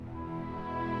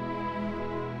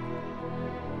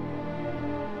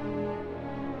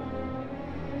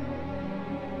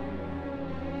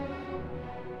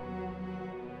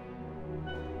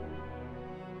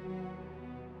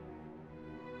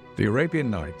The Arabian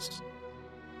Nights.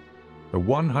 The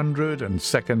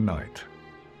 102nd Night.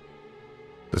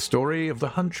 The Story of the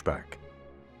Hunchback.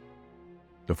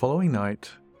 The following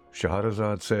night,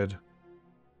 Shahrazad said,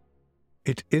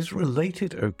 "It is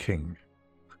related, O king,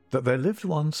 that there lived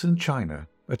once in China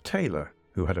a tailor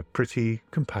who had a pretty,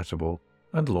 compatible,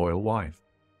 and loyal wife.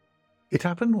 It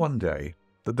happened one day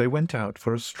that they went out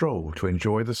for a stroll to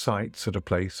enjoy the sights at a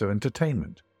place of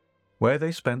entertainment, where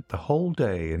they spent the whole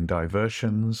day in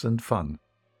diversions and fun.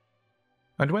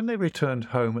 And when they returned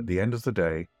home at the end of the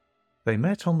day, they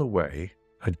met on the way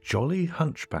a jolly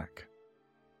hunchback.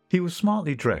 He was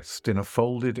smartly dressed in a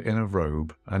folded inner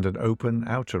robe and an open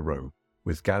outer robe,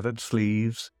 with gathered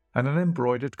sleeves and an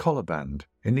embroidered collarband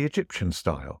in the Egyptian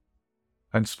style,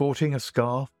 and sporting a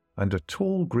scarf and a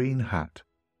tall green hat,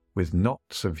 with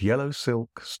knots of yellow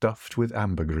silk stuffed with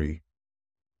ambergris.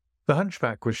 The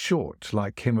hunchback was short,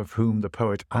 like him of whom the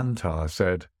poet Antar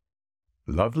said,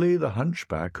 "Lovely the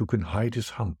hunchback who can hide his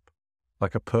hump,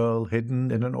 like a pearl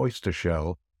hidden in an oyster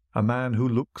shell, a man who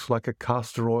looks like a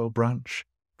castor-oil branch,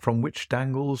 from which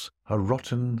dangles a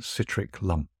rotten citric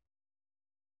lump."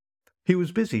 He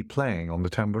was busy playing on the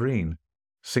tambourine,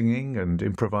 singing and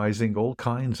improvising all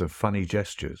kinds of funny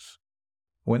gestures.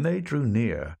 When they drew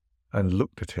near and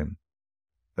looked at him,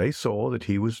 they saw that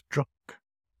he was drunk,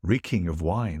 reeking of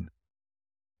wine.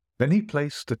 Then he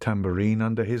placed the tambourine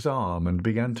under his arm and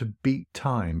began to beat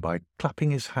time by clapping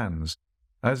his hands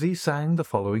as he sang the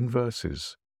following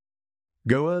verses.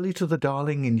 "Go early to the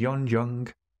darling in yon young,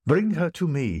 bring her to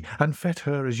me, and fet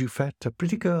her as you fet a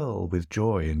pretty girl with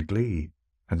joy and glee,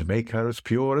 and make her as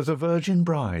pure as a virgin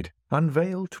bride,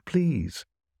 unveiled to please,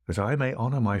 that I may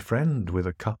honour my friend with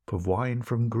a cup of wine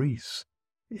from Greece.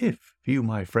 If you,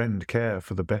 my friend, care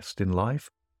for the best in life,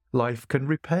 life can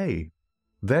repay.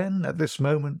 Then at this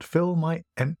moment fill my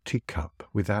empty cup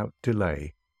without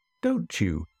delay. Don't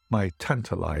you, my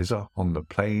tantalizer on the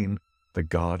plain, the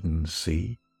garden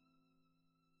see?"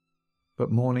 But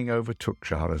morning overtook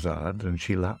Shahrazad, and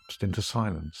she lapsed into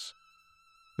silence.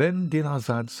 Then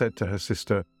Dinarzade said to her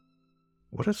sister,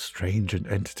 "What a strange and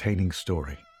entertaining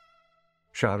story."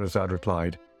 Shahrazad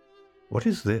replied, "What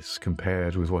is this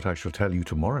compared with what I shall tell you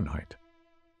tomorrow night,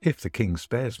 if the king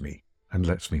spares me and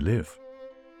lets me live?"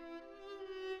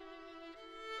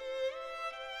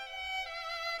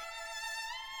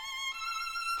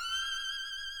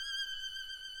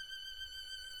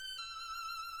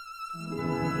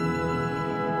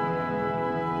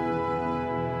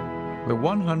 The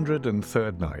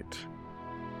 103rd Night.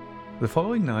 The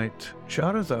following night,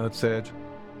 Shahrazad said,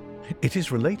 "It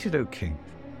is related, O king,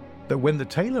 that when the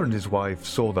tailor and his wife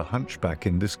saw the hunchback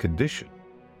in this condition,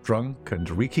 drunk and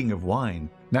reeking of wine,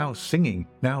 now singing,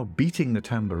 now beating the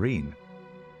tambourine,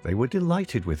 they were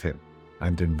delighted with him,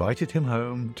 and invited him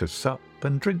home to sup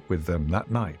and drink with them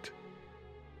that night.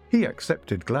 He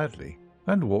accepted gladly,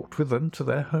 and walked with them to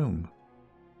their home.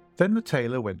 Then the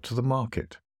tailor went to the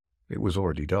market, it was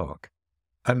already dark,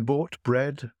 and bought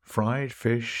bread, fried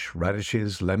fish,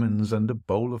 radishes, lemons, and a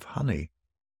bowl of honey,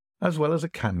 as well as a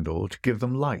candle to give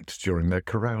them light during their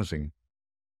carousing.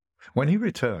 When he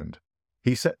returned,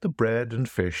 he set the bread and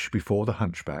fish before the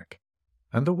hunchback,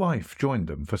 and the wife joined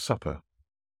them for supper.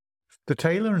 The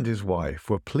tailor and his wife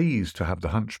were pleased to have the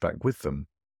hunchback with them,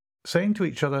 saying to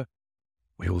each other,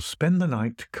 "We will spend the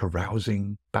night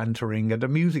carousing, bantering, and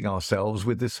amusing ourselves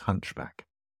with this hunchback."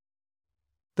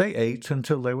 They ate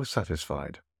until they were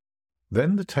satisfied.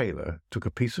 Then the tailor took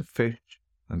a piece of fish,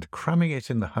 and cramming it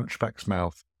in the hunchback's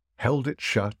mouth, held it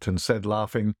shut and said,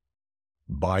 laughing,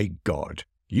 "By God,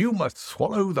 you must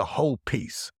swallow the whole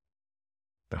piece."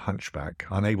 The hunchback,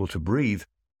 unable to breathe,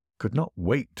 could not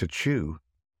wait to chew,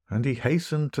 and he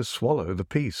hastened to swallow the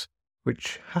piece,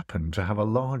 which happened to have a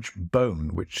large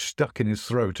bone which stuck in his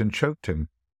throat and choked him.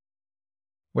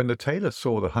 When the tailor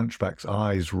saw the hunchback's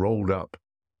eyes rolled up,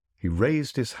 he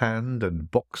raised his hand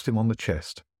and boxed him on the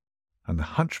chest, and the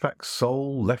hunchback's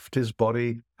soul left his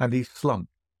body, and he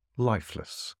slumped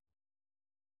lifeless.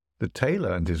 The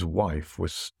tailor and his wife were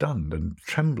stunned, and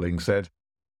trembling said,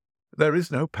 "There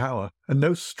is no power and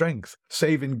no strength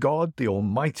save in God the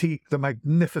Almighty, the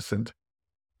Magnificent.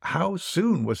 How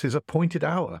soon was his appointed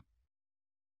hour?"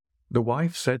 The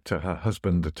wife said to her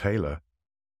husband the tailor,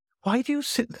 "Why do you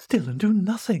sit still and do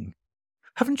nothing?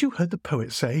 Haven't you heard the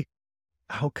poet say,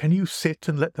 'How can you sit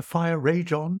and let the fire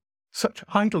rage on? Such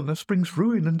idleness brings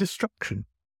ruin and destruction.'"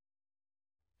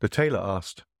 The tailor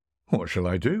asked, "What shall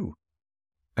I do?"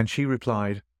 And she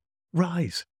replied,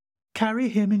 "Rise, carry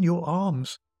him in your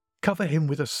arms, cover him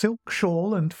with a silk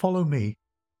shawl, and follow me.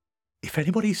 If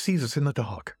anybody sees us in the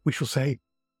dark, we shall say,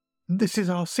 'This is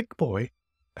our sick boy,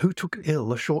 who took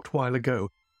ill a short while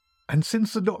ago, and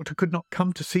since the doctor could not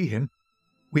come to see him,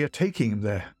 we are taking him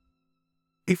there.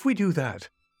 If we do that—"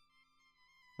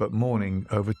 But morning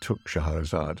overtook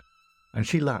Shahrazad, and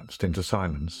she lapsed into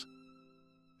silence.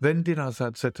 Then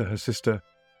Dinarzad said to her sister,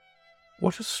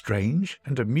 "What a strange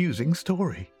and amusing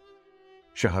story!"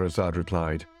 Shahrazad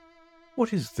replied,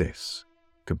 "What is this,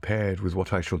 compared with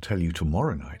what I shall tell you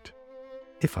tomorrow night,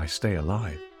 if I stay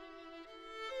alive?"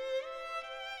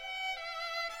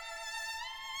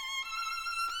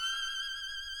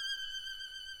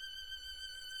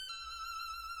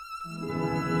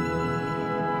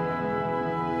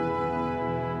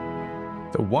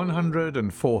 The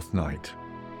 104th Night.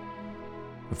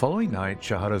 The following night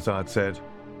Shahrazad said,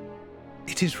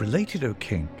 "It is related, O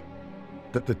King,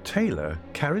 that the tailor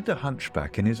carried the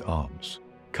hunchback in his arms,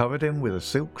 covered him with a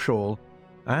silk shawl,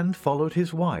 and followed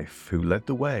his wife, who led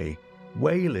the way,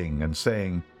 wailing and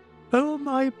saying, 'Oh,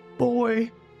 my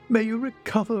boy, may you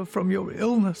recover from your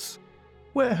illness.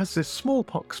 Where has this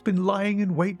smallpox been lying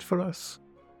in wait for us?'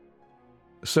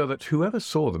 So that whoever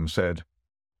saw them said,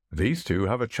 'These two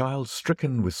have a child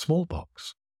stricken with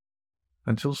smallpox,'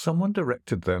 until someone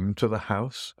directed them to the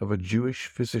house of a Jewish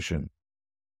physician.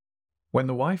 When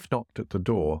the wife knocked at the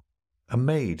door, a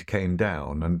maid came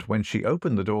down, and when she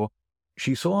opened the door,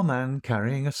 she saw a man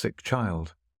carrying a sick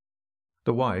child.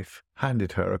 The wife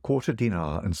handed her a quarter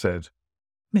dinar and said,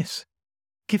 'Miss,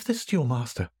 give this to your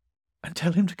master, and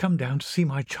tell him to come down to see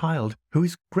my child, who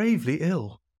is gravely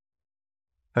ill.'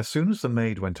 As soon as the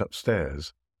maid went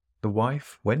upstairs, the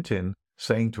wife went in,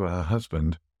 saying to her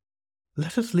husband,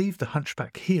 'Let us leave the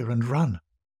hunchback here and run.'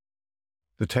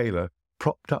 The tailor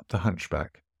propped up the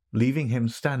hunchback, leaving him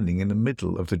standing in the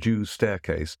middle of the Jew's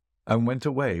staircase, and went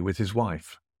away with his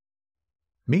wife.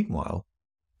 Meanwhile,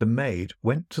 the maid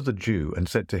went to the Jew and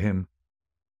said to him,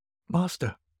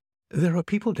 'Master, there are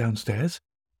people downstairs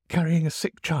carrying a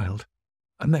sick child,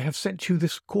 and they have sent you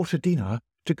this quarter dinar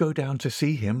to go down to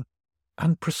see him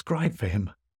and prescribe for him.'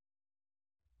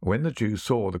 When the Jew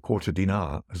saw the quarter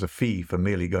dinar as a fee for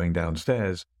merely going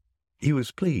downstairs, he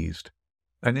was pleased,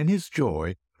 and in his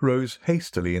joy rose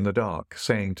hastily in the dark,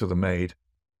 saying to the maid,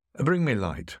 'Bring me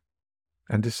light,'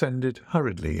 and descended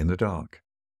hurriedly in the dark.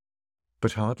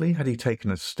 But hardly had he taken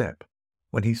a step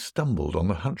when he stumbled on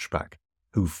the hunchback,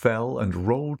 who fell and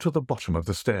rolled to the bottom of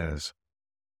the stairs.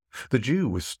 The Jew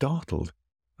was startled,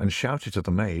 and shouted to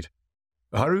the maid,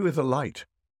 'Hurry with the light.'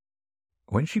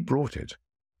 When she brought it,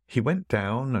 he went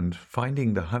down, and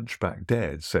finding the hunchback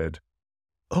dead, said,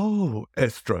 'O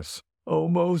Esdras, O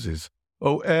Moses,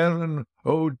 O Aaron,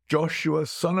 O Joshua,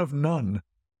 son of Nun,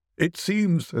 it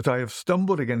seems that I have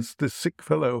stumbled against this sick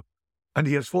fellow, and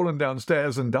he has fallen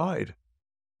downstairs and died.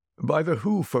 By the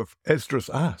hoof of Esdras'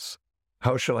 ass,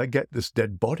 how shall I get this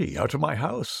dead body out of my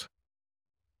house?'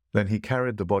 Then he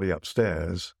carried the body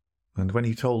upstairs, and when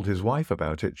he told his wife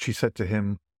about it, she said to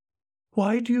him,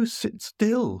 'Why do you sit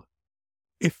still?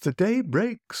 If the day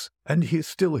breaks and he is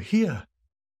still here,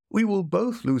 we will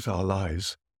both lose our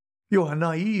lives. You are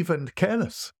naive and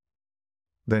careless.'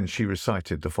 Then she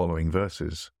recited the following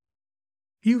verses.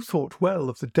 'You thought well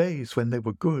of the days when they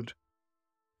were good,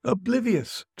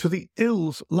 oblivious to the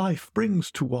ills life brings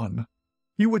to one.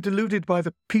 You were deluded by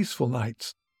the peaceful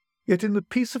nights, yet in the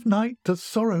peace of night does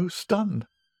sorrow stun.'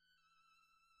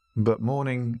 But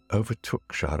morning overtook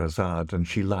Shahrazad, and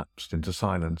she lapsed into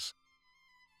silence.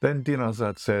 Then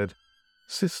Dinarzad said,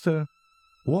 'Sister,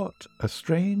 what a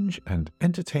strange and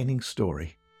entertaining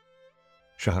story!'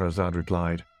 Shahrazad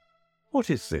replied,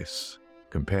 'What is this,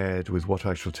 compared with what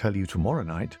I shall tell you tomorrow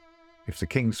night, if the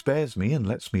king spares me and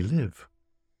lets me live?'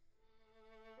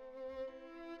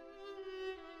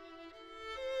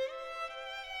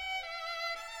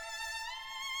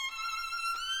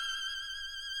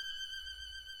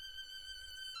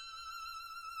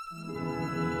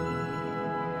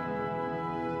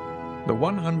 The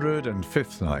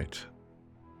 105th Night.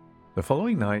 The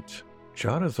following night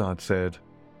Shahrazad said,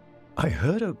 'I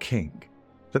heard, O king,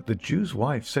 that the Jew's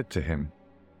wife said to him,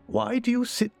 "Why do you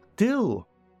sit still?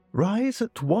 Rise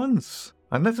at once,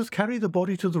 and let us carry the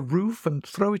body to the roof and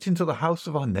throw it into the house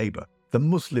of our neighbour, the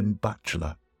Muslim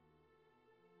bachelor."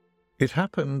 It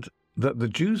happened that the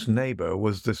Jew's neighbour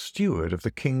was the steward of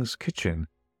the king's kitchen,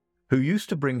 who used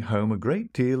to bring home a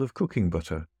great deal of cooking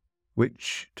butter,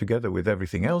 which, together with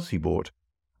everything else he bought,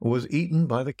 was eaten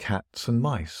by the cats and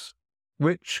mice,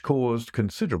 which caused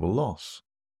considerable loss.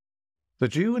 The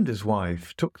Jew and his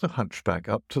wife took the hunchback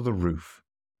up to the roof,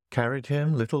 carried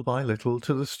him little by little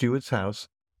to the steward's house,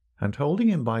 and holding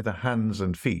him by the hands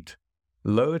and feet,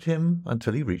 lowered him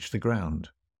until he reached the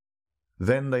ground.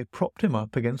 Then they propped him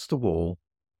up against the wall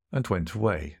and went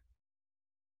away.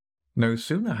 No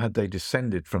sooner had they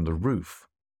descended from the roof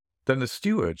Then the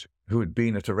steward, who had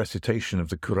been at a recitation of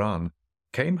the Quran,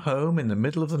 came home in the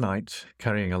middle of the night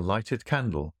carrying a lighted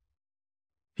candle.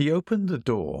 He opened the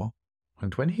door,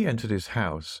 and when he entered his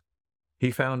house,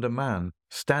 he found a man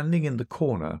standing in the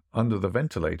corner under the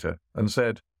ventilator and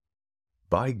said,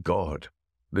 "By God,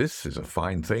 this is a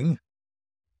fine thing.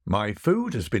 My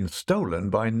food has been stolen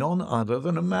by none other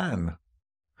than a man.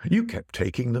 You kept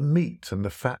taking the meat and the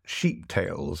fat sheep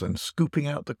tails and scooping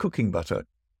out the cooking butter,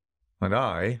 and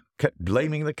I kept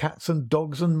blaming the cats and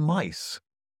dogs and mice.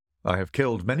 I have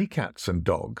killed many cats and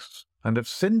dogs and have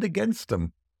sinned against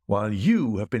them, while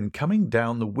you have been coming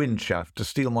down the wind shaft to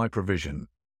steal my provision.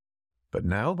 But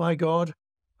now, by God,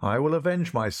 I will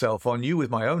avenge myself on you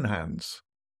with my own hands."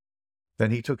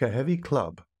 Then he took a heavy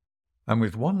club, and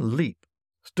with one leap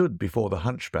stood before the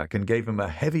hunchback and gave him a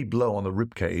heavy blow on the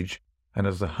rib cage, and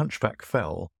as the hunchback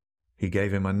fell, he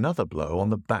gave him another blow on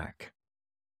the back.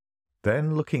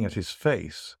 Then, looking at his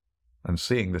face, and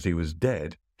seeing that he was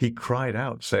dead, he cried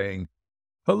out, saying,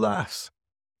 "Alas,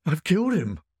 I've killed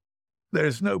him! There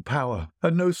is no power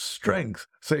and no strength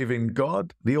save in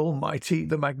God, the Almighty,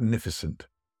 the Magnificent."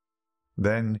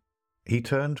 Then he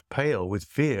turned pale with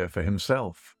fear for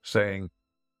himself, saying,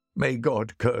 "May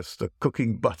God curse the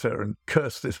cooking butter and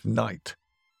curse this night.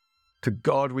 To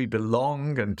God we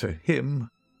belong, and to him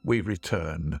we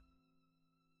return."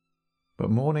 But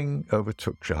morning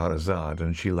overtook Shahrazad,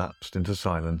 and she lapsed into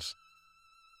silence.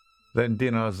 Then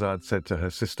Dinarzad said to her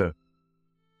sister,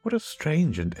 "What a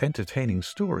strange and entertaining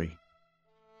story."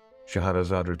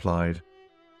 Shahrazad replied,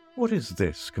 "What is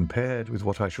this compared with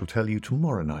what I shall tell you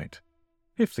tomorrow night,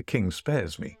 if the king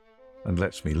spares me and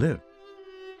lets me live?"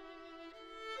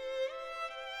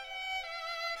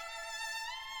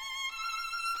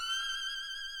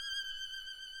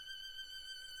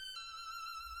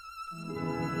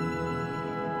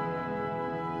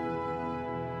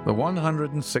 The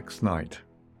 106th Night.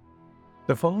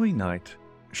 The following night,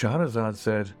 Shahrazad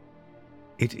said,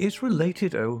 "It is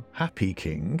related, O happy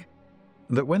king,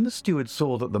 that when the steward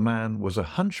saw that the man was a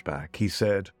hunchback, he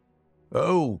said,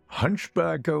 'O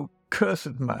hunchback, O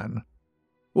cursed man!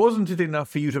 Wasn't it enough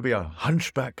for you to be a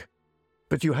hunchback,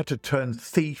 but you had to turn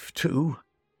thief too?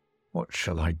 What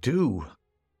shall I do?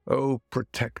 O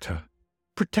protector,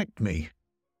 protect me!'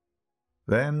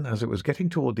 Then, as it was getting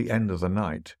toward the end of the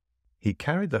night, he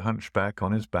carried the hunchback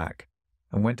on his back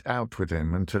and went out with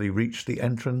him until he reached the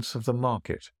entrance of the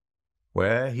market,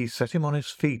 where he set him on his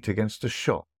feet against a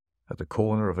shop at the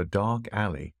corner of a dark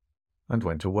alley, and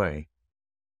went away.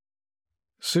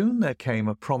 Soon there came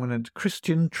a prominent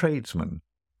Christian tradesman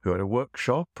who had a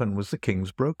workshop and was the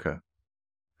king's broker.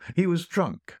 He was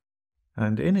drunk,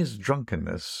 and in his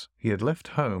drunkenness he had left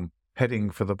home,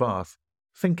 heading for the bath,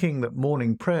 thinking that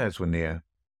morning prayers were near.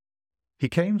 He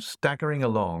came staggering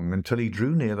along until he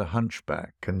drew near the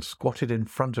hunchback and squatted in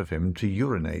front of him to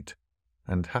urinate,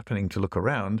 and happening to look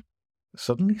around,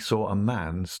 suddenly saw a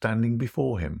man standing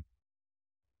before him.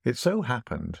 It so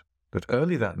happened that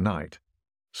early that night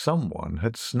someone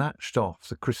had snatched off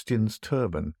the Christian's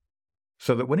turban,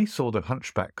 so that when he saw the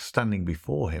hunchback standing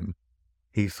before him,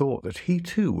 he thought that he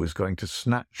too was going to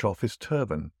snatch off his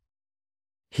turban.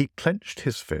 He clenched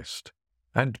his fist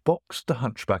and boxed the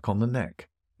hunchback on the neck,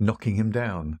 knocking him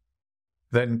down.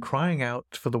 Then, crying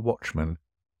out for the watchman,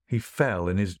 he fell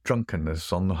in his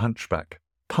drunkenness on the hunchback,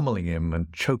 pummeling him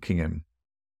and choking him.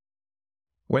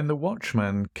 When the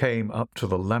watchman came up to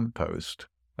the lamp-post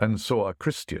and saw a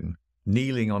Christian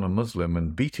kneeling on a Muslim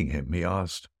and beating him, he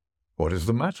asked, "What is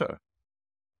the matter?"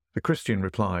 The Christian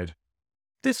replied,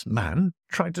 "This man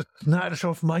tried to snatch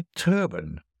off my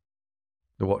turban."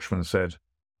 The watchman said,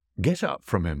 "Get up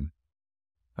from him."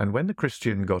 And when the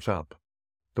Christian got up,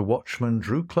 the watchman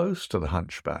drew close to the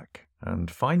hunchback,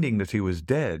 and finding that he was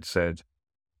dead, said,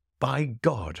 "By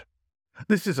God,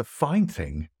 this is a fine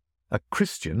thing, a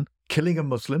Christian killing a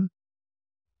Muslim."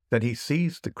 Then he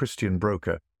seized the Christian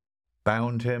broker,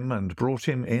 bound him, and brought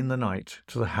him in the night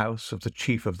to the house of the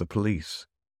chief of the police.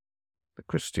 The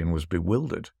Christian was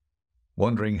bewildered,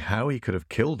 wondering how he could have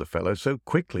killed the fellow so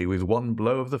quickly with one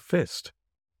blow of the fist,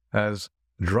 as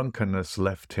drunkenness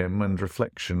left him and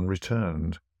reflection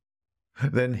returned.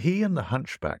 Then he and the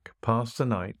hunchback passed the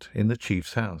night in the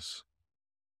chief's house.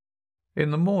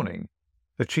 In the morning,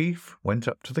 the chief went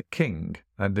up to the king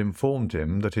and informed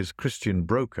him that his Christian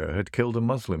broker had killed a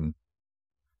Muslim.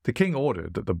 The king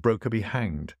ordered that the broker be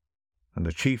hanged, and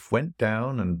the chief went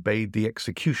down and bade the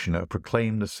executioner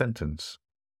proclaim the sentence.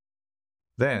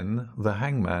 Then the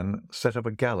hangman set up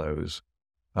a gallows,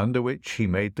 under which he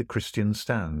made the Christian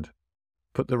stand,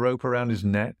 put the rope around his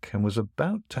neck, and was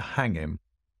about to hang him,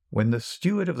 when the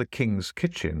steward of the king's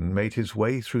kitchen made his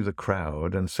way through the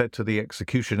crowd and said to the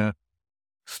executioner,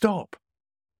 "Stop!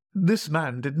 This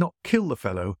man did not kill the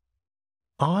fellow.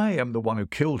 I am the one who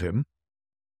killed him."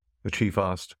 The chief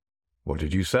asked, "What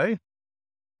did you say?"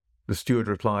 The steward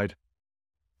replied,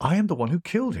 "I am the one who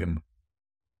killed him."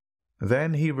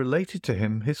 Then he related to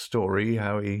him his story,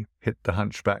 how he hit the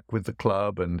hunchback with the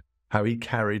club and how he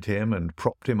carried him and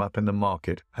propped him up in the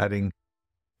market, adding,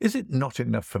 "Is it not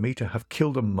enough for me to have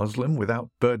killed a Muslim without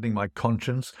burdening my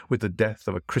conscience with the death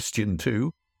of a Christian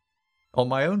too? On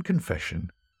my own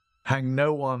confession, hang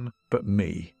no one but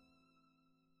me."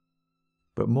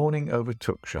 But morning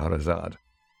overtook Shahrazad,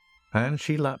 and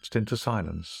she lapsed into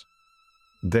silence.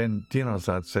 Then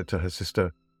Dinarzad said to her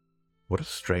sister, "What a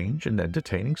strange and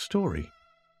entertaining story."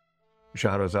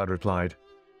 Shahrazad replied,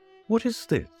 "What is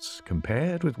this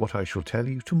compared with what I shall tell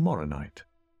you tomorrow night,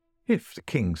 if the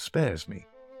king spares me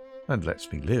and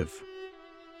lets me live?"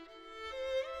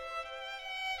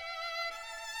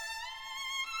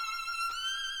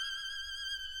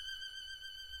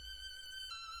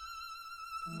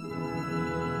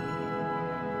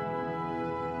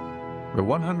 The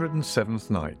 107th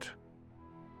Night.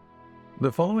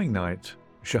 The following night,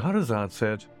 Shahrazad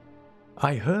said,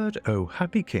 "I heard, O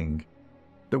happy king,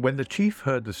 that when the chief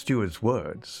heard the steward's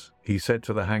words, he said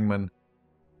to the hangman,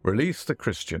 'Release the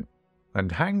Christian,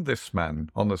 and hang this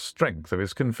man on the strength of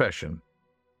his confession.'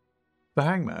 The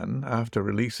hangman, after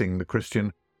releasing the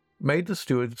Christian, made the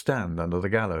steward stand under the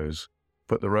gallows,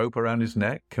 put the rope around his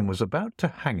neck, and was about to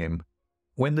hang him,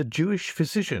 when the Jewish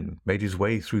physician made his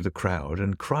way through the crowd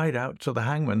and cried out to the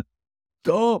hangman,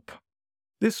 'Stop!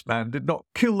 This man did not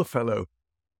kill the fellow.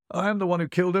 I am the one who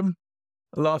killed him.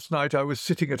 Last night I was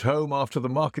sitting at home after the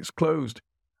markets closed,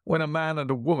 when a man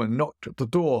and a woman knocked at the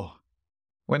door.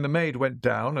 When the maid went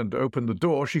down and opened the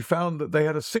door, she found that they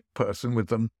had a sick person with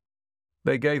them.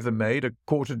 They gave the maid a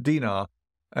quarter dinar,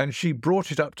 and she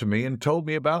brought it up to me and told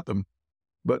me about them.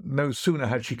 But no sooner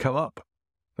had she come up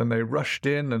than they rushed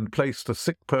in and placed the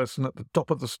sick person at the top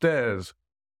of the stairs.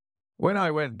 When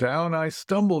I went down, I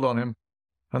stumbled on him,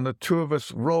 and the two of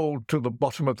us rolled to the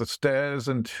bottom of the stairs,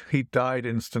 and he died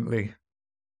instantly.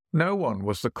 No one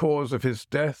was the cause of his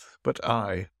death but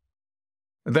I.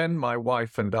 Then my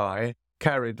wife and I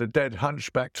carried the dead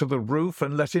hunchback to the roof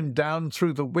and let him down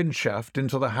through the windshaft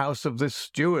into the house of this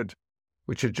steward,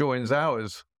 which adjoins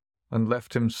ours, and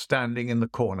left him standing in the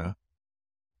corner.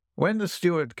 When the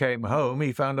steward came home,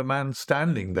 he found a man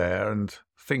standing there, and,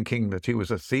 thinking that he was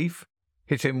a thief,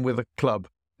 hit him with a club,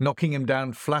 knocking him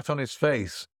down flat on his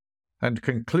face, and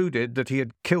concluded that he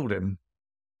had killed him,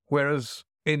 whereas,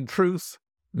 in truth,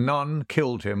 none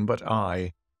killed him but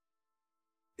I.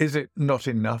 Is it not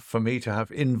enough for me to have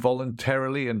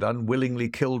involuntarily and unwillingly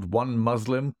killed one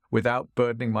Muslim without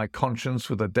burdening my conscience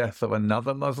with the death of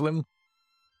another Muslim?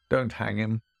 Don't hang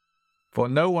him, for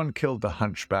no one killed the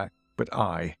hunchback but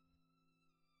I."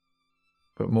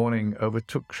 But morning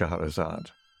overtook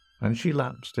Shahrazad, and she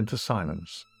lapsed into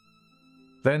silence.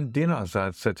 Then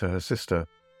Dinarzad said to her sister,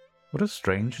 "What a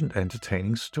strange and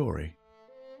entertaining story."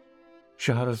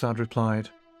 Shahrazad replied,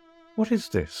 "What is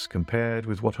this compared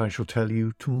with what I shall tell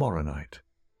you tomorrow night,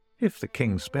 if the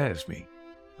king spares me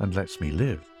and lets me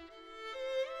live?"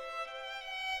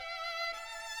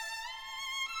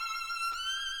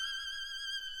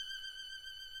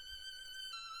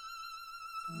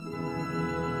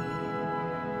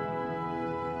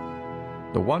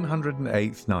 The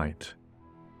 108th Night.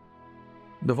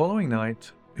 The following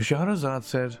night, Shahrazad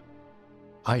said,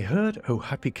 "I heard, O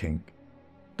happy king,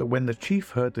 that when the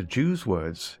chief heard the Jew's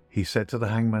words, he said to the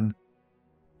hangman,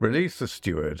 'Release the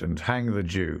steward and hang the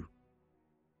Jew.'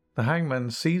 The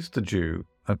hangman seized the Jew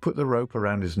and put the rope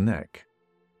around his neck,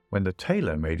 when the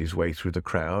tailor made his way through the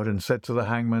crowd and said to the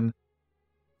hangman,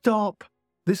 'Stop!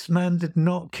 This man did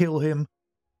not kill him,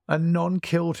 and none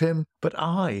killed him but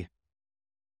I.'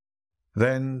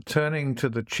 Then, turning to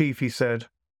the chief, he said,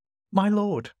 'My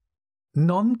lord,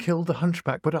 none killed the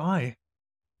hunchback but I.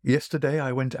 Yesterday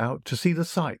I went out to see the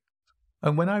sights,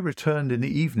 and when I returned in the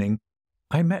evening,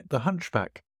 I met the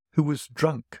hunchback, who was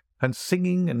drunk and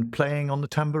singing and playing on the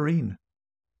tambourine.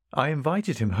 I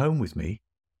invited him home with me,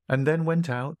 and then went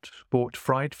out, bought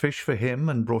fried fish for him,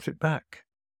 and brought it back.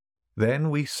 Then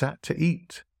we sat to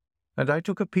eat, and I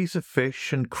took a piece of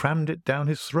fish and crammed it down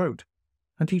his throat,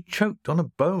 and he choked on a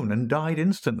bone and died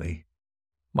instantly.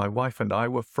 My wife and I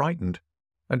were frightened,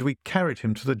 and we carried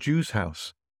him to the Jew's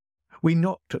house. We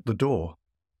knocked at the door,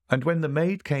 and when the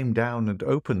maid came down and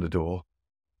opened the door,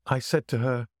 I said to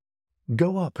her,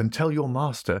 'Go up and tell your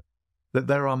master that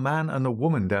there are a man and a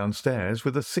woman downstairs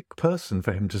with a sick person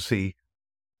for him to see,'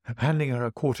 handing her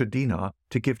a quarter dinar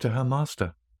to give to her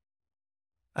master.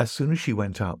 As soon as she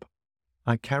went up,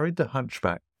 I carried the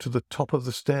hunchback to the top of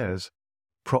the stairs,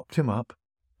 propped him up,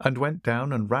 and went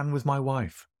down and ran with my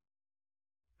wife.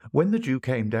 When the Jew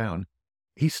came down,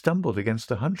 he stumbled against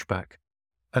the hunchback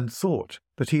and thought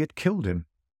that he had killed him.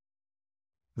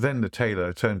 Then the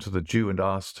tailor turned to the Jew and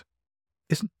asked,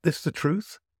 "Isn't this the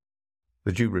truth?"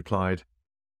 The Jew replied,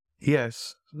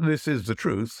 "Yes, this is the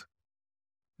truth."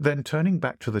 Then turning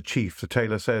back to the chief, the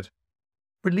tailor said,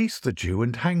 "Release the Jew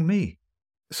and hang me,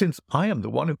 since I am the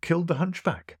one who killed the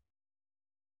hunchback."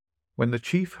 When the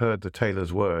chief heard the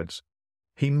tailor's words,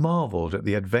 he marvelled at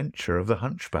the adventure of the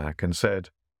hunchback and said,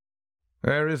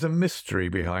 "There is a mystery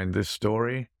behind this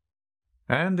story,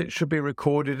 and it should be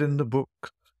recorded in the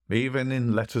book, even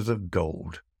in letters of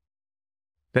gold."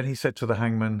 Then he said to the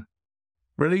hangman,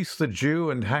 "Release the Jew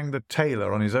and hang the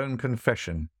tailor on his own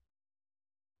confession."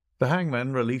 The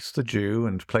hangman released the Jew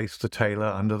and placed the tailor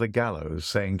under the gallows,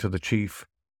 saying to the chief,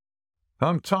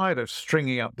 "I'm tired of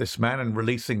stringing up this man and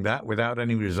releasing that without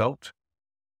any result."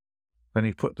 Then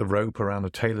he put the rope around the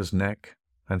tailor's neck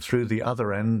and threw the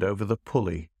other end over the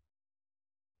pulley.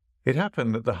 It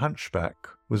happened that the hunchback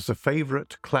was the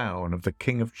favourite clown of the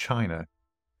King of China,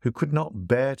 who could not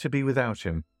bear to be without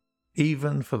him,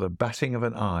 even for the batting of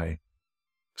an eye,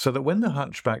 so that when the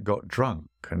hunchback got drunk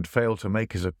and failed to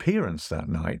make his appearance that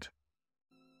night.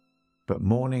 But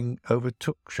morning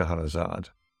overtook Shahrazad,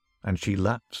 and she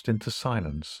lapsed into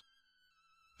silence.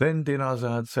 Then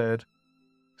Dinarzade said,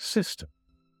 "Sister,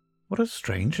 what a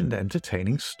strange and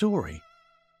entertaining story."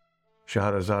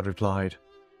 Shahrazad replied,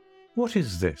 "What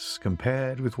is this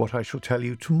compared with what I shall tell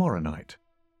you tomorrow night,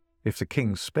 if the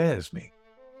king spares me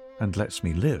and lets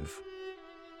me live?"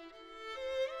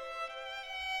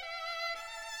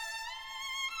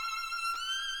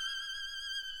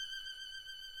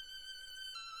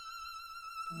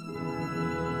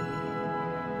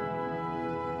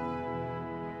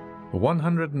 The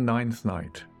 109th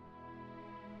Night.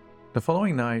 The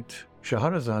following night,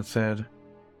 Shahrazad said,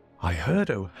 "I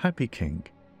heard, O happy king,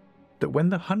 that when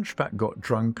the hunchback got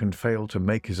drunk and failed to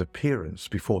make his appearance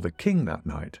before the king that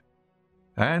night,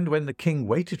 and when the king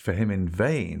waited for him in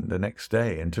vain the next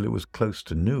day until it was close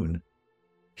to noon,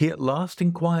 he at last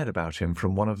inquired about him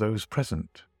from one of those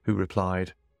present, who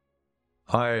replied,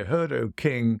 'I heard, O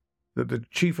king, that the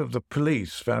chief of the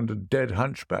police found a dead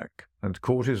hunchback and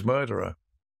caught his murderer.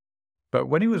 But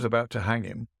when he was about to hang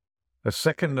him, a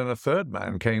second and a third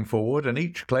man came forward, and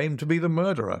each claimed to be the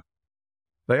murderer.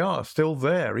 They are still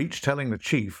there, each telling the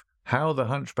chief how the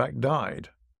hunchback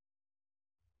died.'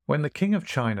 When the King of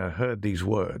China heard these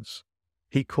words,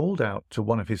 he called out to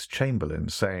one of his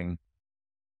chamberlains, saying,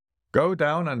 'Go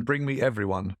down and bring me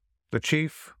everyone, the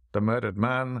chief, the murdered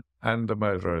man, and the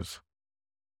murderers.'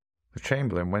 The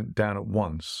chamberlain went down at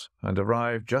once, and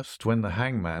arrived just when the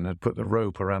hangman had put the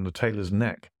rope around the tailor's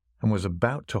neck and was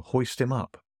about to hoist him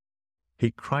up. He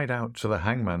cried out to the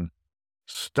hangman,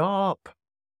 'Stop!'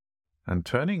 and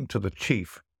turning to the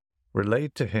chief,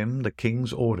 relayed to him the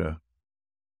king's order.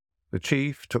 The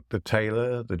chief took the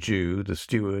tailor, the Jew, the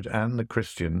steward, and the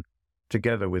Christian,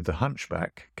 together with the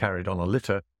hunchback carried on a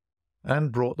litter,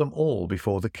 and brought them all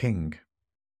before the king.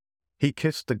 He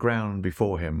kissed the ground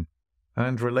before him,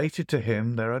 and related to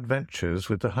him their adventures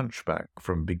with the hunchback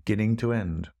from beginning to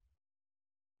end.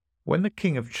 When the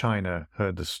King of China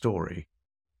heard the story,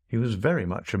 he was very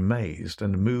much amazed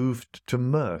and moved to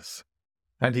mirth,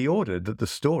 and he ordered that the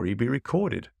story be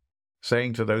recorded,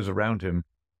 saying to those around him,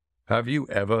 'Have you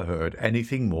ever heard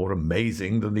anything more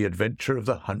amazing than the adventure of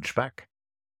the hunchback?'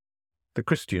 The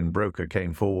Christian broker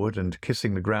came forward, and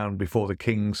kissing the ground before the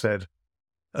king, said,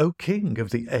 'O king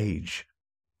of the age,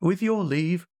 with your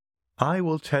leave, I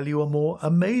will tell you a more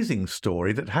amazing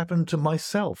story that happened to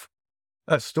myself,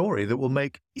 a story that will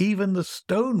make even the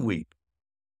stone weep.'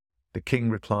 The king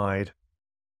replied,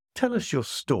 'Tell us your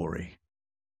story.'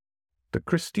 The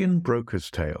Christian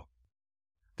broker's tale,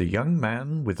 the young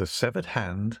man with the severed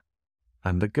hand,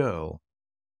 and the girl.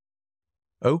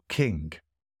 O king,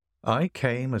 I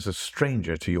came as a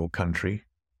stranger to your country,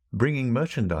 bringing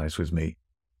merchandise with me,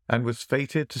 and was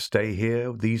fated to stay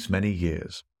here these many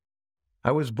years.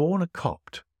 I was born a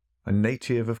Copt, a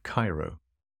native of Cairo.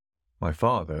 My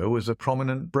father was a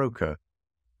prominent broker,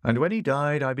 and when he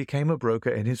died I became a broker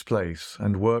in his place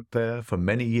and worked there for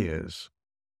many years.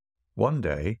 One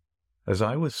day, as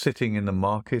I was sitting in the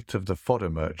market of the fodder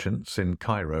merchants in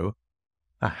Cairo,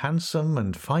 a handsome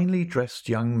and finely dressed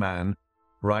young man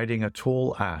riding a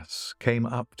tall ass came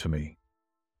up to me.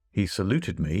 He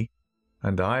saluted me,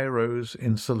 and I rose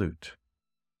in salute.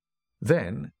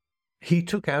 Then he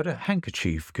took out a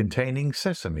handkerchief containing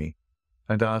sesame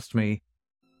and asked me,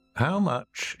 'How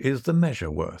much is the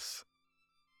measure worth?'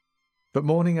 But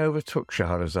morning overtook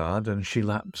Shahrazad, and she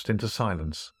lapsed into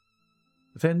silence.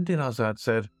 Then Dinarzad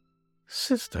said,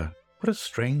 "Sister, what a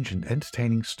strange and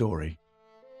entertaining story."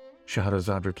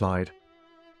 Shahrazad replied,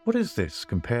 "What is this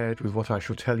compared with what I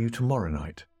shall tell you tomorrow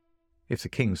night, if the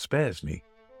king spares me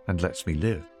and lets me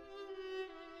live?"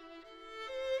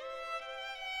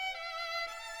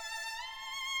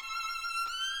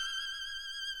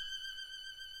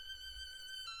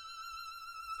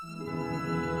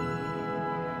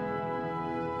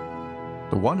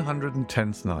 The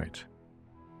 110th Night.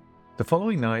 The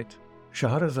following night,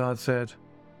 Shahrazad said,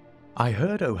 I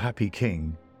heard, O happy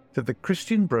king, that the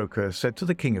Christian broker said to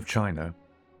the king of China,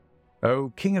 "O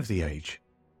king of the age,"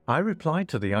 I replied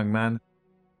to the young man,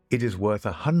 "It is worth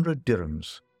 100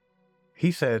 dirhams."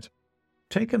 He said,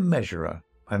 "Take a measurer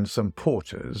and some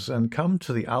porters and come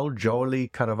to the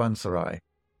Al-Jawli caravanserai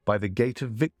by the Gate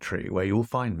of Victory, where you will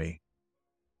find me."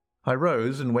 I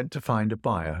rose and went to find a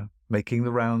buyer, making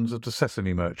the rounds of the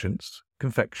sesame merchants,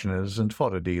 confectioners, and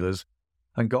fodder dealers,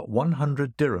 and got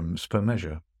 100 dirhams per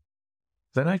measure.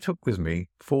 Then I took with me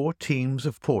 4 teams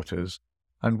of porters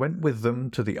and went with them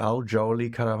to the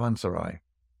Al-Jawli caravanserai,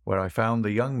 where I found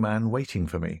the young man waiting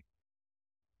for me.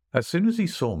 As soon as he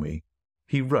saw me,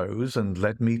 he rose and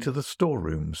led me to the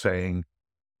storeroom, saying,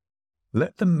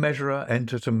 "Let the measurer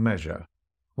enter to measure,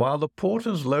 while the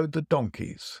porters load the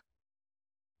donkeys."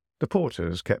 The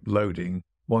porters kept loading,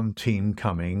 one team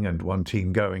coming and one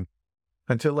team going,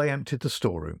 until they emptied the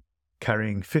storeroom,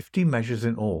 carrying 50 measures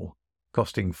in all,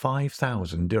 costing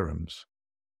 5,000 dirhams.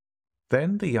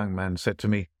 Then the young man said to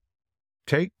me,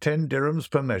 "Take 10 dirhams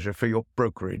per measure for your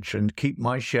brokerage, and keep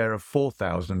my share of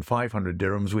 4,500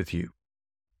 dirhams with you.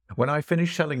 When I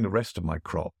finish selling the rest of my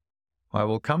crop, I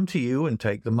will come to you and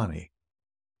take the money."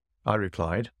 I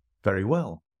replied, "Very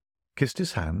well," kissed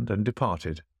his hand, and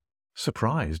departed,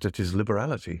 surprised at his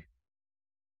liberality.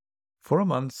 For a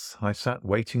month I sat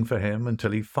waiting for him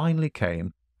until he finally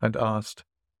came and asked,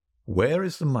 "Where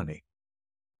is the money?"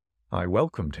 I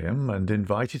welcomed him and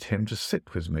invited him to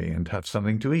sit with me and have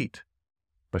something to eat,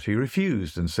 but he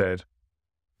refused and said,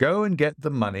 "Go and get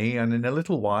the money, and in a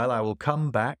little while I will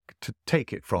come back to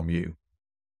take it from you."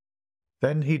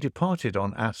 Then he departed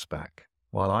on assback,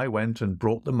 while I went and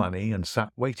brought the money and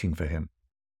sat waiting for him.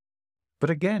 But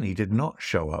again he did not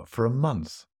show up for a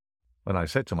month, when I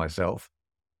said to myself,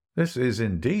 "This is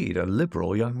indeed a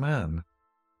liberal young man.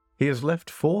 He has left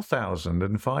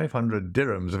 4,500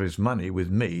 dirhams of his money with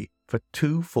me for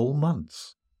 2 full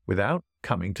months, without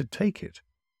coming to take it."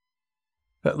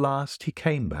 At last he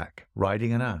came back,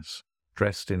 riding an ass,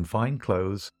 dressed in fine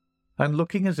clothes, and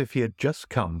looking as if he had just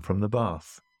come from the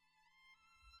bath.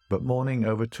 But morning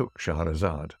overtook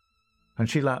Shahrazad, and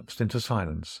she lapsed into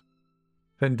silence.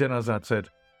 Then Dinarzad said,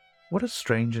 "What a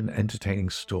strange and entertaining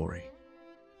story."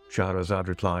 Shahrazad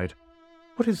replied,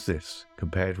 "What is this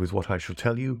compared with what I shall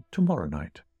tell you tomorrow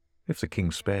night, if the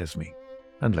king spares me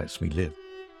and lets me live?"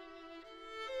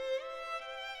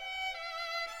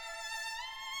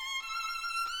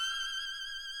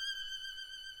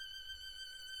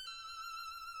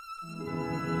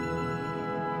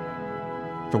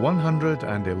 The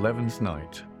 111th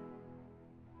Night.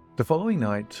 The following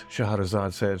night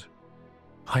Shahrazad said,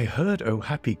 I heard, O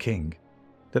happy king,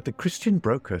 that the Christian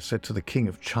broker said to the king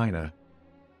of China,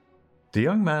 The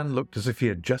young man looked as if he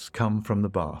had just come from the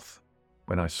bath.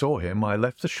 When I saw him, I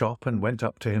left the shop and went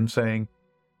up to him, saying,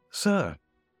 "Sir,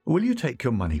 will you take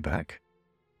your money back?"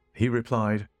 He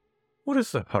replied, "What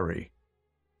is the hurry?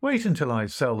 Wait until I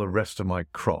sell the rest of my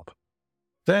crop.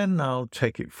 Then I'll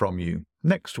take it from you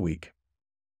next week."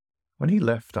 When he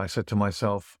left, I said to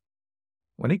myself,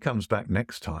 "When he comes back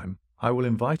next time, I will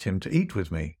invite him to eat with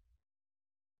me."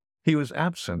 He was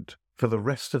absent for the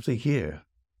rest of the year,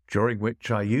 during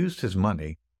which I used his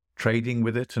money, trading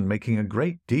with it and making a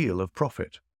great deal of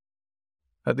profit.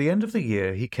 At the end of the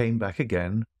year he came back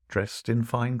again, dressed in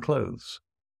fine clothes.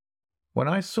 When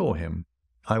I saw him,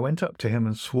 I went up to him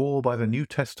and swore by the New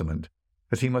Testament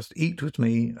that he must eat with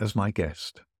me as my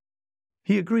guest.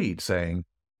 He agreed, saying,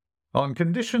 "On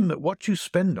condition that what you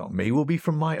spend on me will be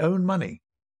from my own money."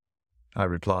 I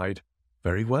replied,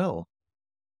 "Very well."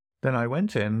 Then I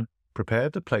went in,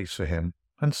 prepared the place for him,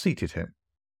 and seated him.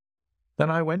 Then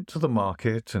I went to the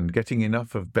market, and getting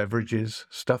enough of beverages,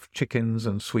 stuffed chickens,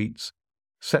 and sweets,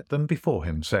 set them before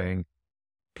him, saying,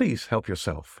 "Please help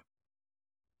yourself."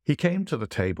 He came to the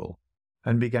table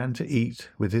and began to eat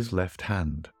with his left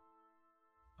hand.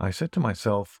 I said to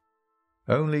myself,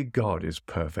 "Only God is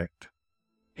perfect.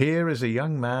 Here is a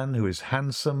young man who is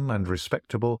handsome and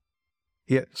respectable,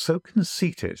 yet so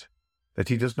conceited that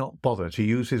he does not bother to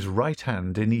use his right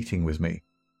hand in eating with me."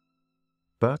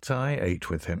 But I ate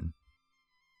with him.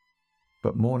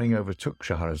 But morning overtook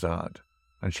Shahrazad,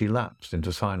 and she lapsed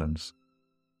into silence.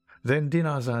 Then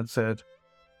Dinarzad said,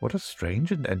 "What a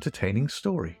strange and entertaining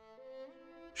story."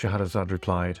 Shahrazad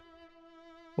replied,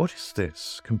 "What is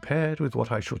this compared with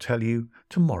what I shall tell you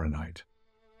tomorrow night,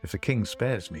 if the king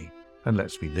spares me and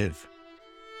lets me live?"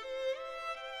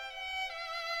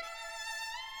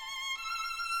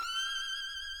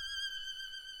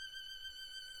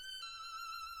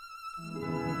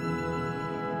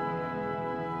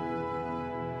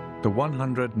 The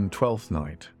 112th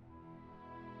Night.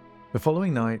 The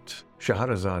following night,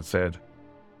 Shahrazad said,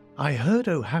 "I heard,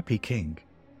 O happy king,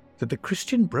 that the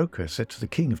Christian broker said to the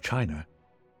king of China."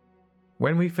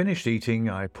 When we finished eating,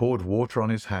 I poured water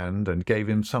on his hand and gave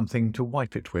him something to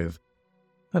wipe it with,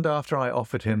 and after I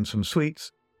offered him some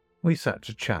sweets, we sat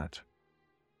to chat.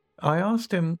 I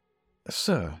asked him,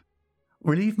 "Sir,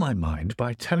 relieve my mind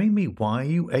by telling me why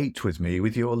you ate with me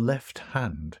with your left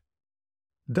hand.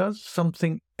 Does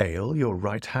something ail your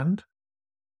right hand?"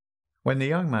 When the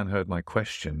young man heard my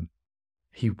question,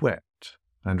 he wept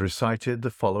and recited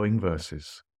the following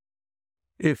verses.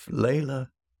 "If Layla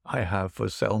I have for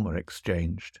Selma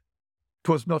exchanged,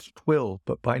 'twas not at will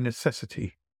but by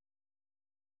necessity."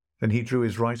 Then he drew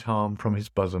his right arm from his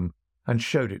bosom and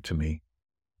showed it to me.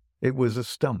 It was a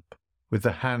stump with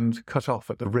the hand cut off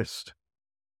at the wrist.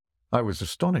 I was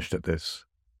astonished at this,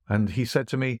 and he said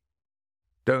to me,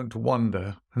 "Don't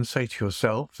wonder and say to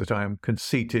yourself that I am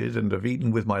conceited and have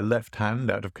eaten with my left hand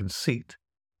out of conceit.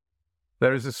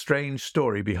 There is a strange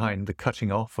story behind the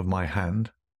cutting off of my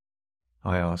hand."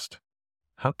 I asked,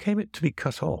 "How came it to be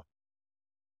cut off?"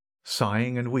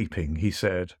 Sighing and weeping, he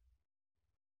said,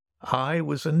 "I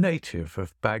was a native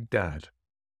of Baghdad,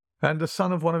 and the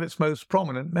son of one of its most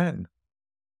prominent men.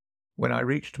 When I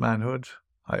reached manhood,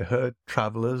 I heard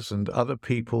travellers and other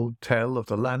people tell of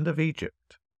the land of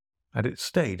Egypt, and it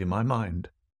stayed in my mind.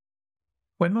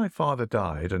 When my father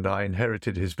died and I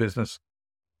inherited his business,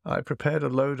 I prepared a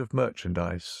load of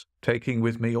merchandise, taking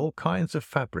with me all kinds of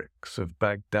fabrics of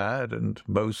Baghdad and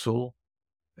Mosul,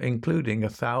 including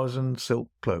 1,000 silk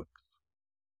cloaks.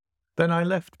 Then I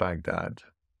left Baghdad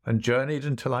and journeyed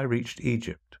until I reached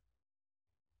Egypt.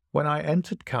 When I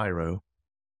entered Cairo,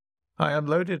 I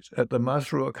unloaded at the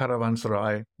Masrur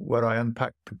caravanserai, where I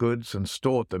unpacked the goods and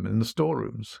stored them in the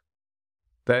storerooms.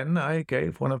 Then I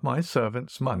gave one of my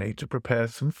servants money to prepare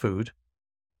some food,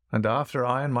 and after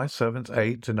I and my servants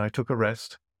ate and I took a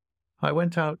rest, I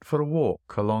went out for a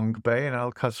walk along Bayn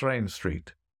al-Kasrain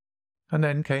Street, and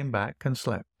then came back and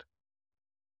slept.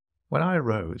 When I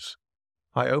arose,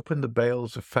 I opened the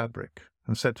bales of fabric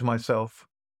and said to myself,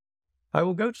 I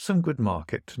will go to some good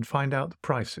market and find out the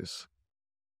prices.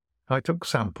 I took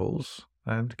samples,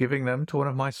 and giving them to one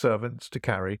of my servants to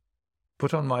carry,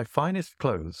 put on my finest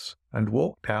clothes and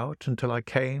walked out until I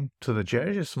came to the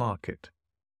Jerjes market.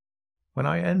 When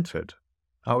I entered,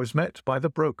 I was met by the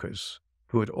brokers,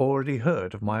 who had already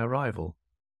heard of my arrival.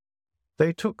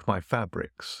 They took my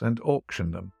fabrics and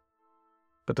auctioned them,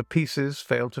 but the pieces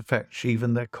failed to fetch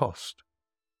even their cost.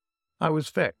 I was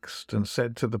vexed and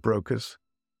said to the brokers,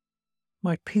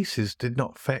 My pieces did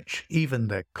not fetch even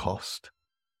their cost.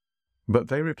 But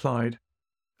they replied,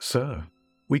 Sir,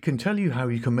 we can tell you how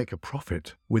you can make a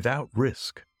profit without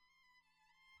risk.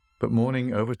 But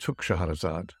morning overtook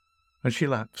Shahrazad, and she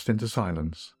lapsed into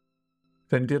silence.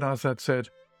 Then Dinarzad said,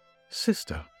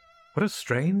 Sister, what a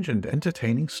strange and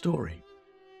entertaining story.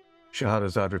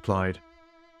 Shahrazad replied,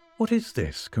 What is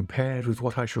this compared with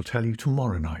what I shall tell you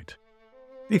tomorrow night,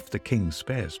 if the king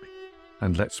spares me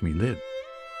and lets me live?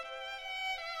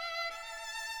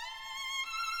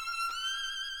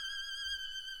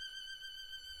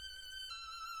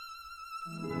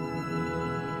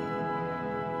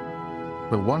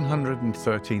 The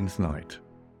 113th Night.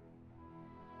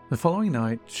 The following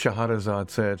night Shahrazad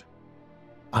said,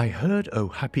 I heard, O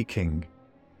happy king,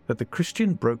 that the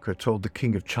Christian broker told the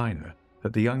king of China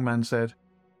that the young man said,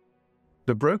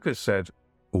 The broker said,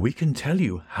 We can tell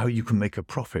you how you can make a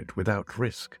profit without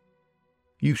risk.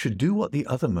 You should do what the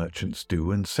other merchants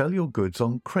do and sell your goods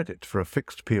on credit for a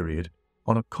fixed period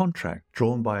on a contract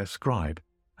drawn by a scribe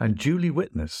and duly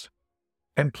witnessed.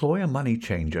 Employ a money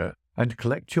changer and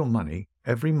collect your money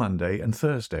every Monday and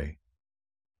Thursday.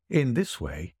 In this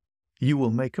way, you will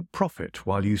make a profit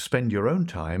while you spend your own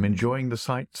time enjoying the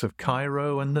sights of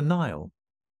Cairo and the Nile.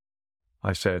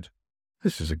 I said,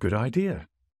 This is a good idea,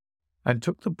 and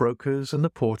took the brokers and the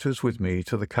porters with me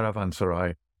to the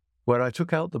caravanserai, where I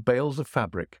took out the bales of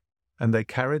fabric, and they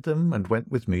carried them and went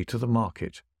with me to the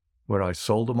market, where I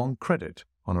sold them on credit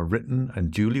on a written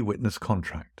and duly witnessed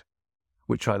contract,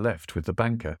 which I left with the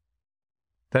banker.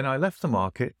 Then I left the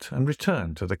market and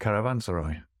returned to the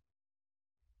caravanserai.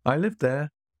 I lived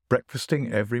there,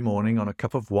 breakfasting every morning on a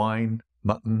cup of wine,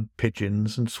 mutton,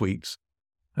 pigeons, and sweets,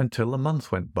 until a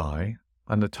month went by,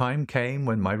 and the time came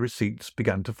when my receipts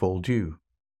began to fall due.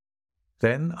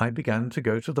 Then I began to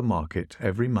go to the market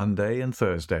every Monday and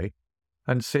Thursday,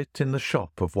 and sit in the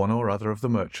shop of one or other of the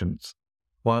merchants,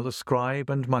 while the scribe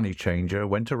and money changer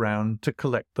went around to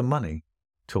collect the money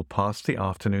till past the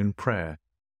afternoon prayer,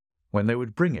 when they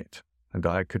would bring it, and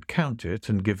I could count it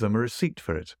and give them a receipt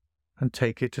for it, and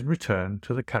take it and return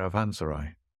to the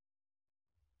caravanserai.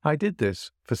 I did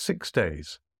this for 6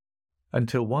 days,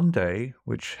 until one day,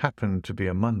 which happened to be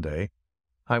a Monday,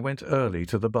 I went early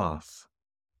to the bath.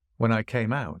 When I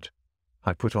came out,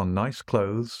 I put on nice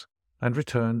clothes and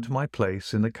returned to my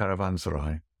place in the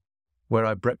caravanserai, where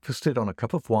I breakfasted on a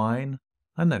cup of wine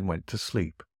and then went to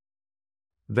sleep.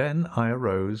 Then I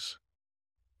arose,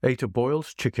 ate a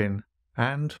boiled chicken,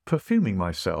 and, perfuming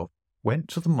myself, went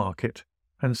to the market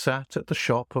and sat at the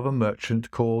shop of a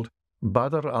merchant called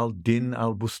Badr al-Din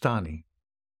al-Bustani.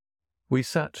 We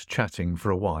sat chatting for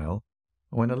a while,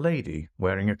 when a lady,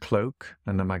 wearing a cloak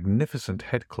and a magnificent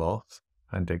headcloth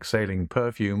and exhaling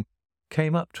perfume,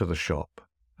 came up to the shop,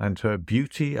 and her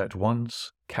beauty at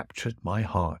once captured my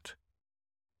heart.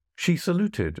 She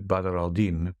saluted Badr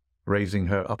al-Din, raising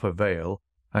her upper veil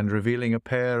and revealing a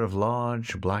pair of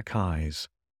large black eyes.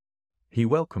 He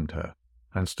welcomed her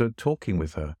and stood talking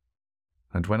with her,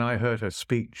 and when I heard her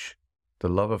speech, the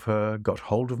love of her got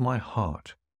hold of my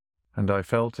heart, and I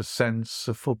felt a sense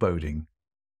of foreboding.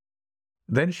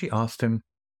 Then she asked him,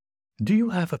 "Do you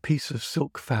have a piece of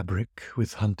silk fabric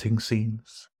with hunting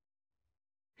scenes?"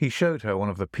 He showed her one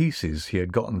of the pieces he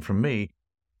had gotten from me,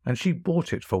 and she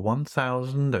bought it for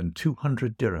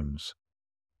 1,200 dirhams.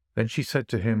 Then she said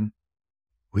to him,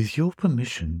 "With your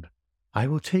permission, I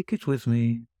will take it with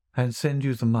me and send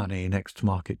you the money next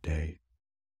market day."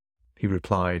 He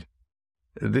replied,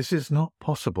 "This is not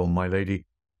possible, my lady,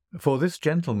 for this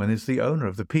gentleman is the owner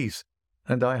of the piece,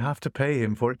 and I have to pay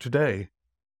him for it today."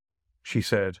 She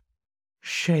said,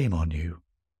 "Shame on you.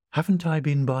 Haven't I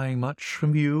been buying much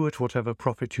from you at whatever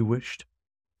profit you wished,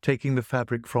 taking the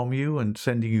fabric from you and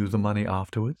sending you the money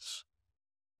afterwards?"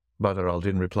 Badr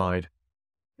al-Din replied,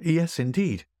 "Yes,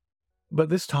 indeed, but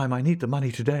this time I need the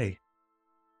money today."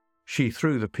 She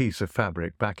threw the piece of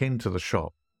fabric back into the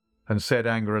shop and said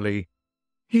angrily,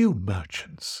 "You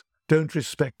merchants don't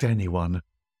respect anyone.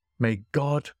 May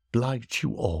God blight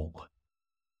you all."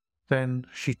 Then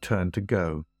she turned to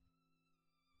go.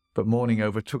 But morning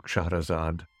overtook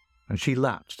Shahrazad, and she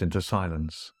lapsed into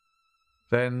silence.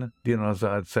 Then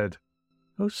Dinarzad said,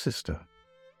 "O sister,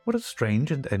 what a strange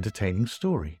and entertaining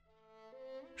story."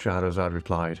 Shahrazad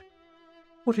replied,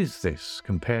 "What is this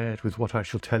compared with what I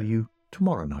shall tell you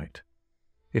tomorrow night,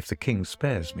 if the king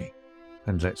spares me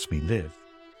and lets me live?"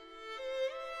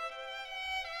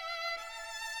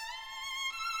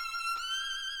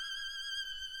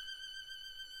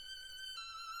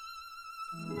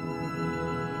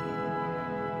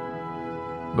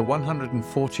 The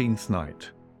 114th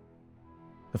night.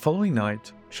 The following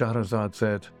night, Shahrazad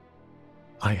said,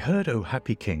 "I heard, O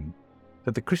happy king,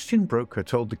 that the Christian broker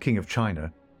told the king of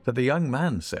China that the young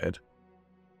man said."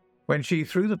 When she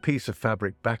threw the piece of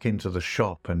fabric back into the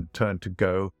shop and turned to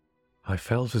go, I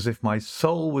felt as if my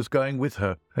soul was going with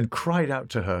her, and cried out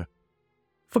to her,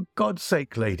 "For God's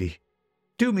sake, lady,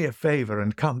 do me a favour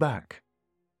and come back."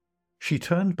 She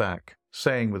turned back,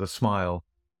 saying with a smile,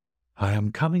 "I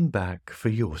am coming back for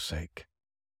your sake,"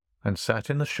 and sat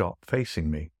in the shop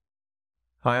facing me.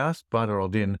 I asked Badr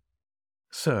al-Din,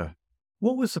 "Sir,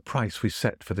 what was the price we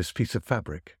set for this piece of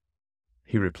fabric?"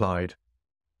 He replied,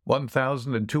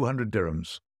 1,200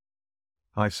 dirhams.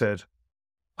 I said,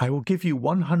 "I will give you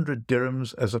 100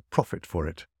 dirhams as a profit for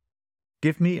it.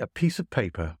 Give me a piece of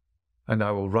paper, and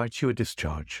I will write you a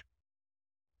discharge."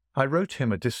 I wrote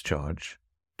him a discharge,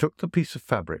 took the piece of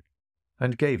fabric,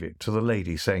 and gave it to the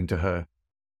lady, saying to her,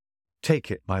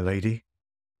 "Take it, my lady,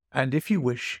 and if you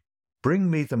wish, bring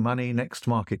me the money next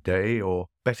market day, or,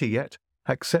 better yet,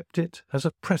 accept it as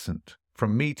a present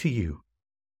from me to you."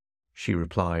 She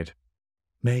replied,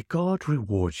 "May God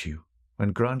reward you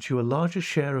and grant you a larger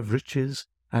share of riches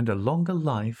and a longer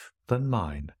life than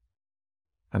mine."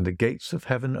 And the gates of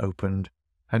heaven opened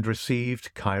and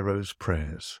received Cairo's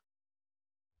prayers.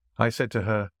 I said to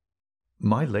her,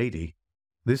 "My lady,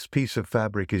 this piece of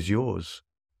fabric is yours,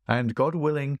 and, God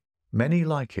willing, many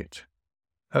like it.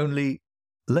 Only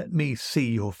let me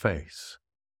see your face."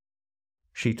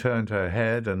 She turned her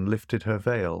head and lifted her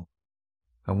veil,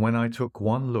 and when I took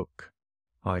one look,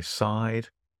 I sighed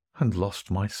and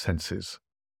lost my senses.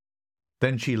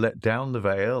 Then she let down the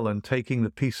veil and, taking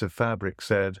the piece of fabric,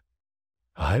 said,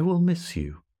 "I will miss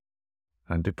you,"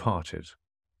 and departed,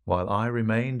 while I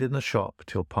remained in the shop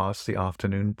till past the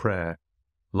afternoon prayer,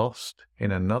 lost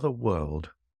in another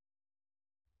world.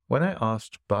 When I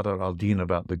asked Badr al-Din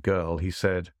about the girl, he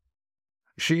said,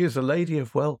 "She is a lady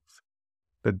of wealth,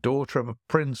 the daughter of a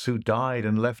prince who died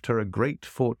and left her a great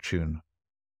fortune."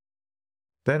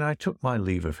 Then I took my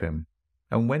leave of him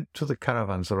and went to the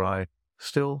caravanserai,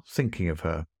 still thinking of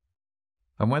her.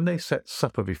 And when they set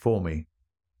supper before me,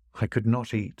 I could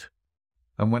not eat,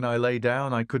 and when I lay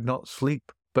down I could not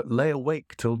sleep, but lay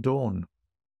awake till dawn.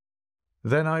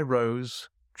 Then I rose,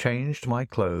 changed my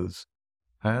clothes,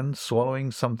 and,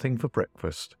 swallowing something for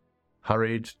breakfast,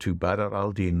 hurried to Badr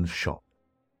al-Din's shop.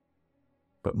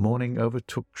 But morning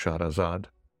overtook Shahrazad,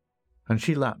 and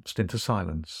she lapsed into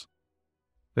silence.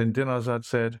 Then Dinarzad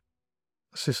said,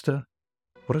 "Sister,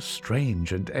 what a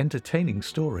strange and entertaining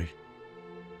story."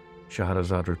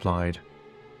 Shahrazad replied,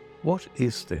 "What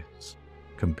is this,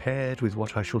 compared with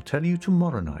what I shall tell you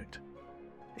tomorrow night,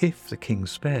 if the king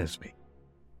spares me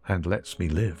and lets me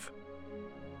live?"